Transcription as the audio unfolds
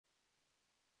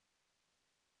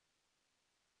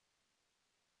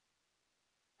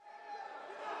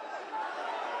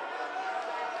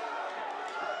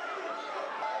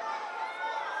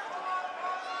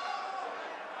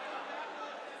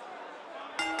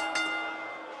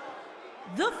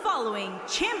The following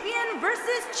champion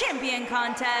versus champion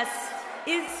contest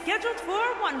is scheduled for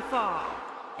one fall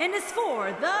and is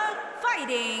for the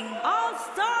Fighting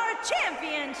All-Star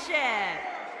Championship.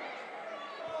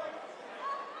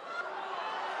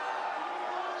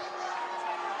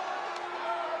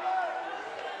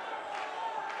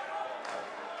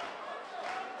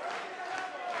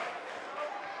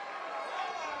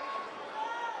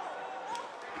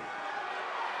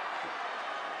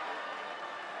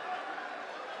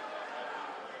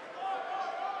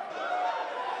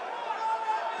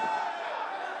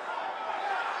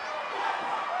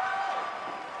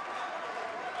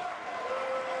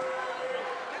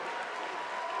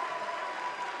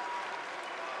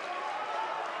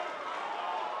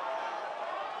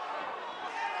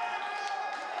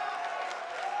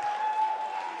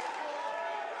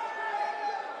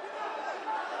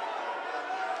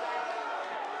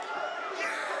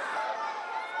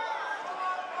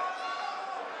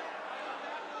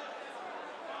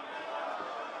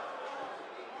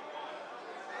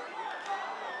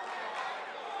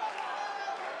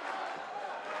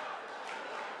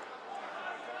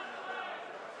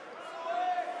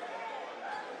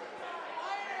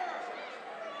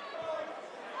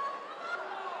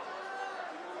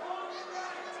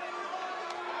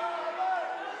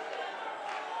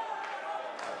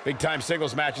 Big-time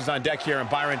singles matches on deck here, and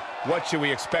Byron, what should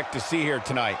we expect to see here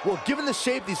tonight? Well, given the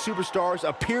shape these superstars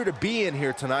appear to be in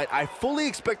here tonight, I fully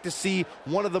expect to see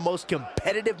one of the most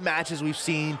competitive matches we've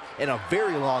seen in a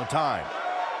very long time.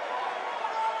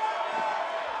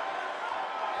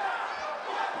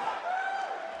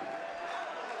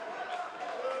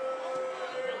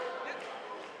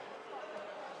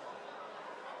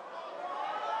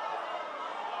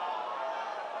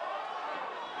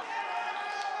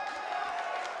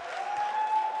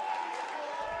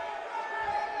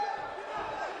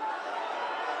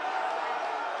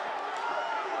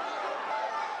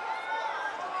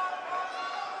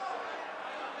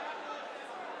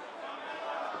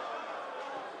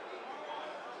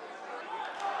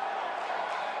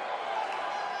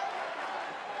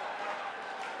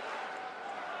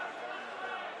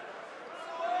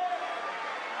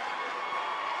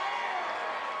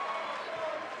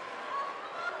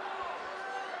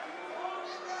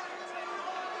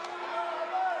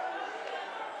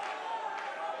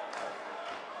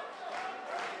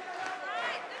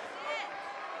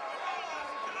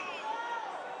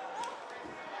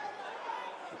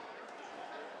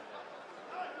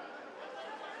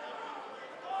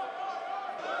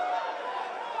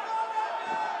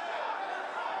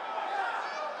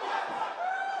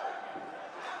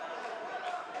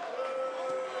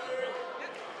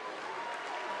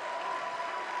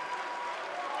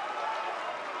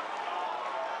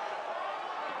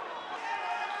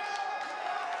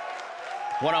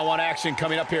 One-on-one action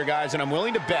coming up here, guys, and I'm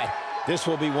willing to bet this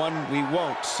will be one we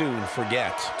won't soon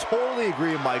forget. Totally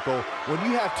agree, Michael. When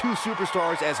you have two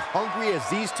superstars as hungry as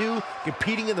these two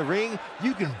competing in the ring,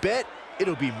 you can bet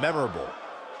it'll be memorable.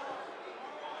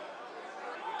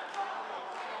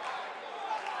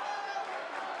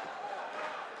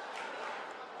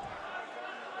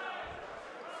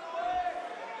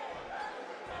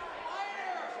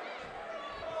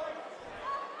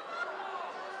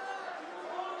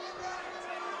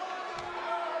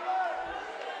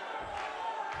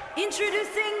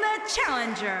 Introducing the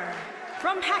challenger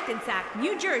from Hackensack,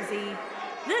 New Jersey,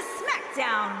 the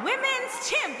SmackDown Women's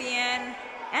Champion,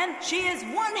 and she is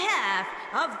one half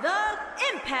of the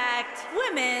Impact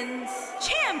Women's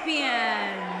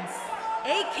Champions,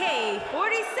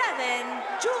 AK-47,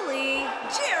 Julie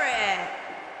Jarrett.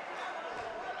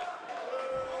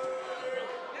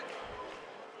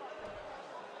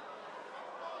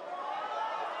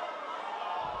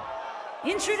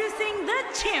 Introducing the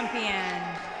champion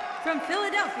from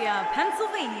Philadelphia,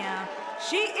 Pennsylvania,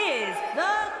 she is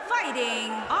the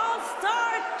Fighting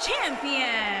All-Star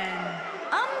Champion,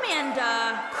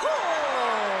 Amanda Cole.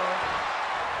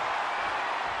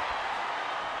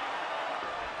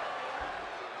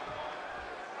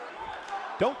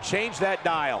 Don't change that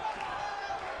dial.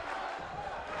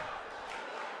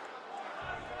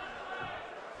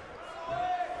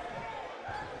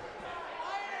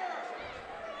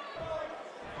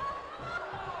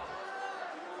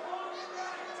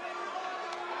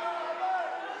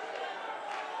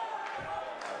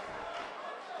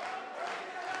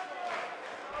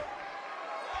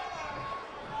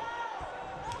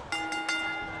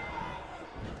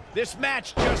 This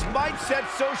match just might set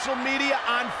social media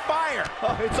on fire.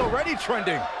 Oh, it's already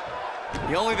trending.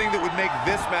 The only thing that would make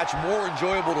this match more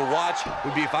enjoyable to watch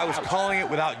would be if I was calling it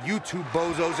without you two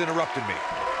bozos interrupting me.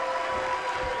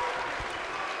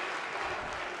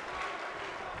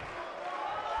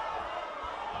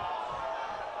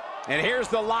 And here's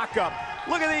the lockup.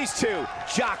 Look at these two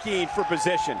jockeying for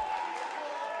position.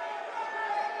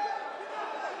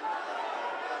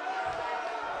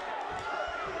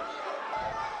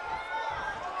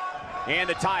 And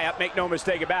the tie-up, make no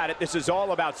mistake about it, this is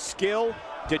all about skill,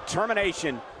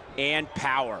 determination, and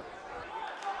power.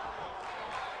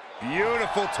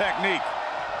 Beautiful technique.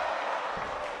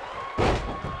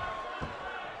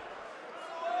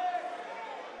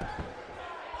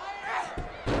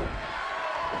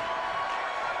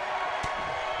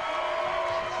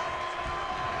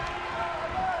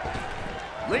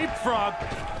 Leapfrog.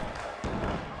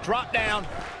 Drop down.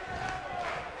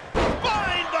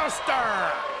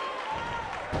 Spinebuster!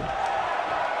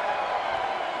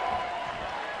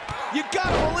 You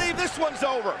gotta believe this one's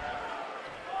over.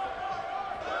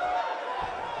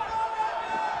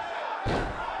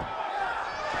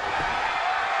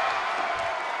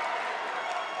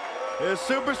 His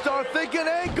superstar thinking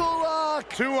ankle lock.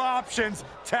 Two options,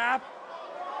 tap.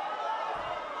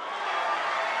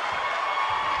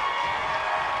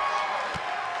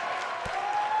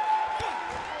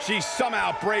 She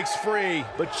somehow breaks free.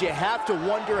 But you have to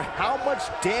wonder how much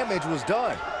damage was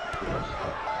done.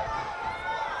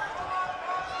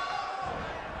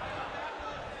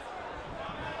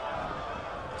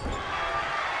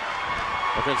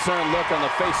 A concerned look on the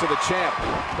face of the champ,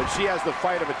 but she has the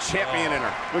fight of a champion in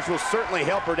her, which will certainly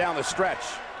help her down the stretch.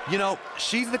 You know,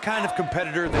 she's the kind of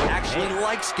competitor that actually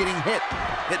likes getting hit.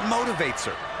 It motivates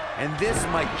her. And this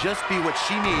might just be what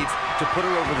she needs to put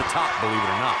her over the top, believe it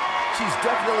or not. She's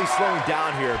definitely slowing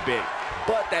down here a bit,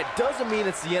 but that doesn't mean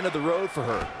it's the end of the road for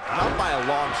her. Not by a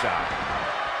long shot.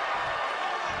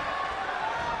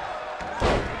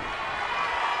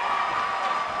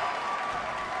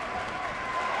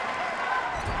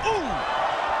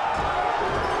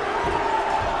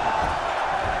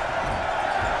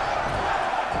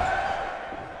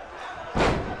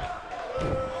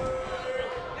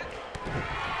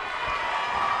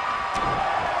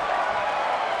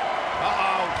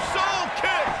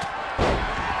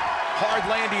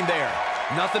 Landing there.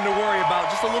 Nothing to worry about,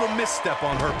 just a little misstep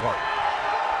on her part.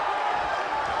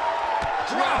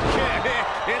 Drop kick.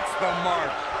 Hits the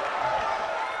mark.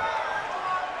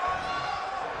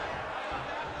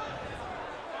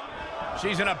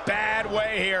 She's in a bad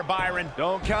way here, Byron.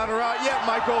 Don't count her out yet,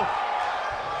 Michael.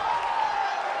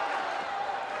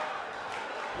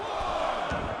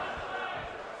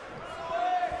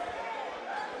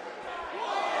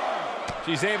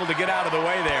 She's able to get out of the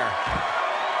way there.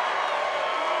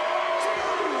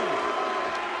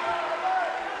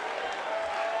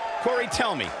 Corey,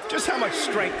 tell me, just how much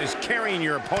strength does carrying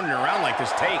your opponent around like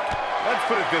this take? Let's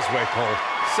put it this way, Cole.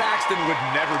 Saxton would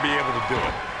never be able to do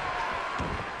it.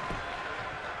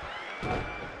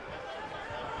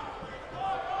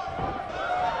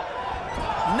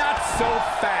 Not so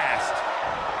fast.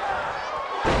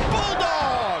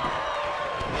 Bulldog!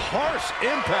 Harsh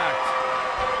impact.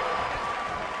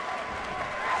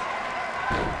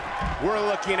 We're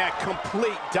looking at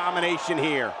complete domination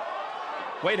here.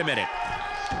 Wait a minute.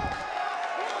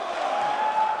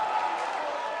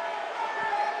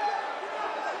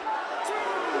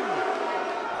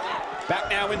 Back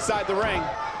now inside the ring.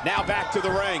 Now back to the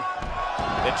ring.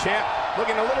 The champ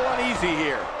looking a little uneasy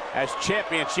here. As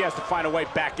champion, she has to find a way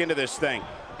back into this thing.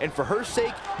 And for her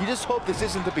sake, you just hope this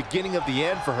isn't the beginning of the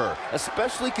end for her,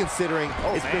 especially considering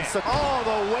it's been such all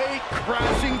the way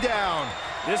crashing down.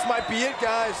 This might be it,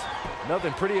 guys.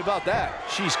 Nothing pretty about that.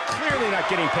 She's clearly not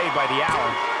getting paid by the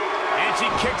hour. And she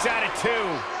kicks out at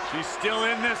two. She's still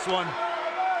in this one.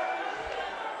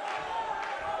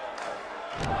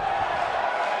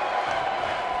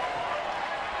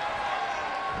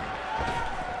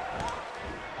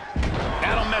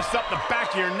 That'll mess up the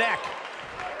back of your neck.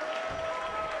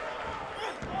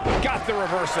 Got the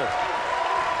reversal.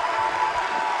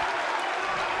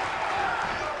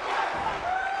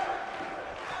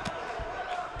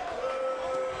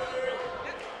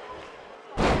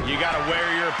 You got to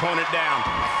wear your opponent down.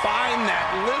 Find that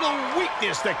little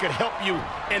weakness that could help you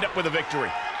end up with a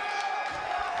victory.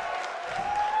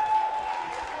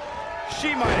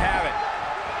 She might have it.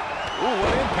 Ooh,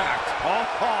 what impact. Oh,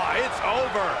 it's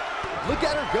over. Look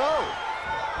at her go.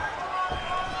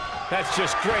 That's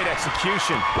just great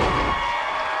execution.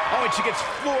 Oh, and she gets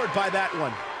floored by that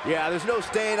one. Yeah, there's no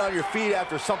staying on your feet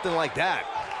after something like that.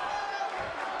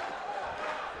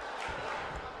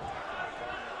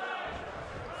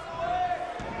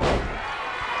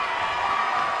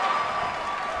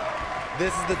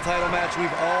 This is the title match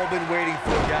we've all been waiting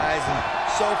for, guys, and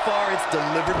so far it's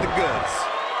delivered the goods.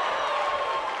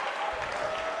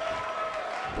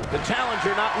 The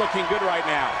challenger not looking good right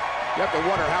now. You have to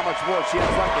wonder how much more she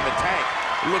has left in the tank.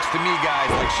 It looks to me, guys,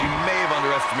 like she may have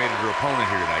underestimated her opponent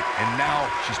here tonight, and now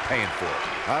she's paying for it.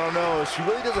 I don't know. She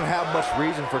really doesn't have much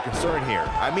reason for concern here.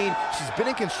 I mean, she's been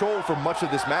in control for much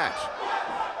of this match.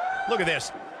 Look at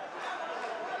this.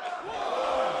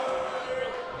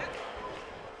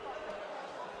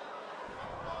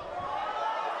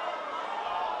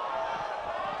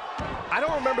 I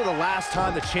don't remember the last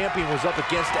time the champion was up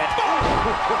against it.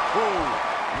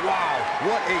 Wow,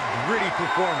 what a gritty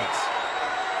performance.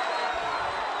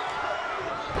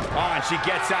 Oh, and she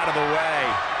gets out of the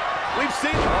way. We've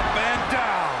seen her up and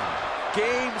down.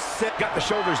 Game, set. Got the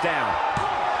shoulders down.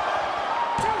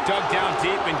 Dug down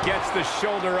deep and gets the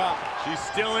shoulder up. She's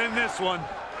still in this one.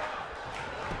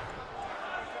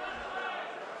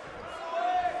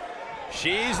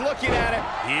 She's looking at it.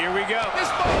 Here we go. This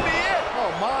might be it.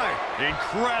 Oh, my.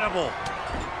 Incredible.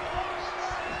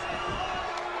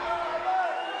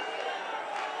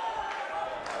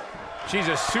 She's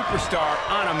a superstar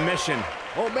on a mission.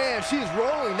 Oh, man, she's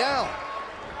rolling now.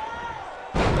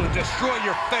 It'll destroy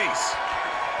your face.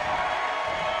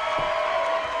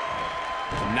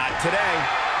 Not today.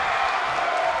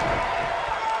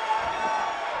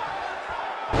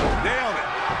 Nailed it.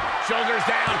 Shoulders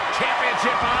down.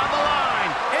 Championship on the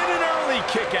line. And an early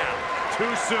kick out.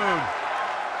 Too soon.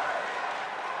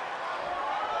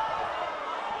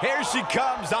 Here she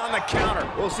comes on the counter.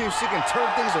 We'll see if she can turn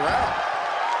things around.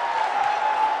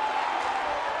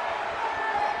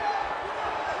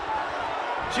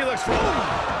 She looks for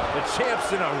the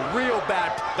champ's in a real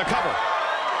bad. the cover.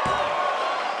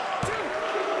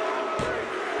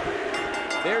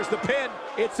 There's the pin.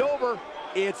 It's over.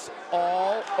 It's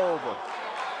all over.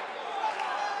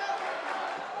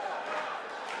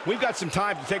 We've got some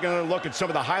time to take another look at some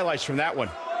of the highlights from that one.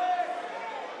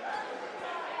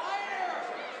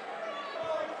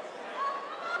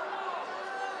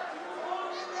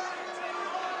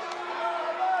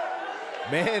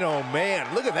 Man, oh, man,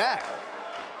 look at that.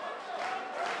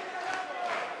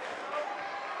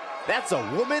 That's a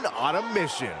woman on a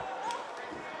mission.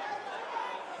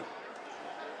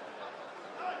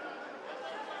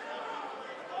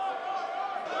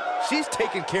 She's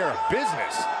taking care of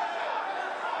business.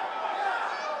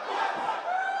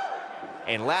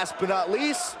 And last but not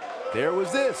least, there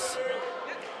was this.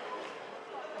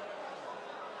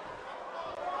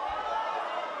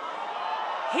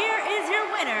 Here is your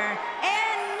winner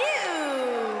and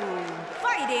new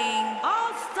Fighting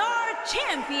All-Star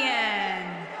Champion,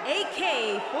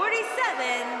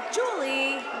 AK-47,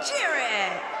 Julie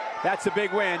Jarrett. That's a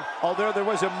big win, although there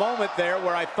was a moment there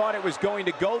where I thought it was going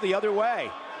to go the other way.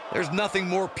 There's nothing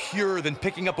more pure than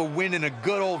picking up a win in a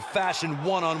good old-fashioned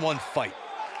one-on-one fight.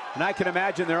 And I can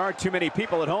imagine there aren't too many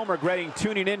people at home regretting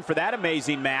tuning in for that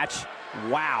amazing match.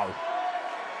 Wow.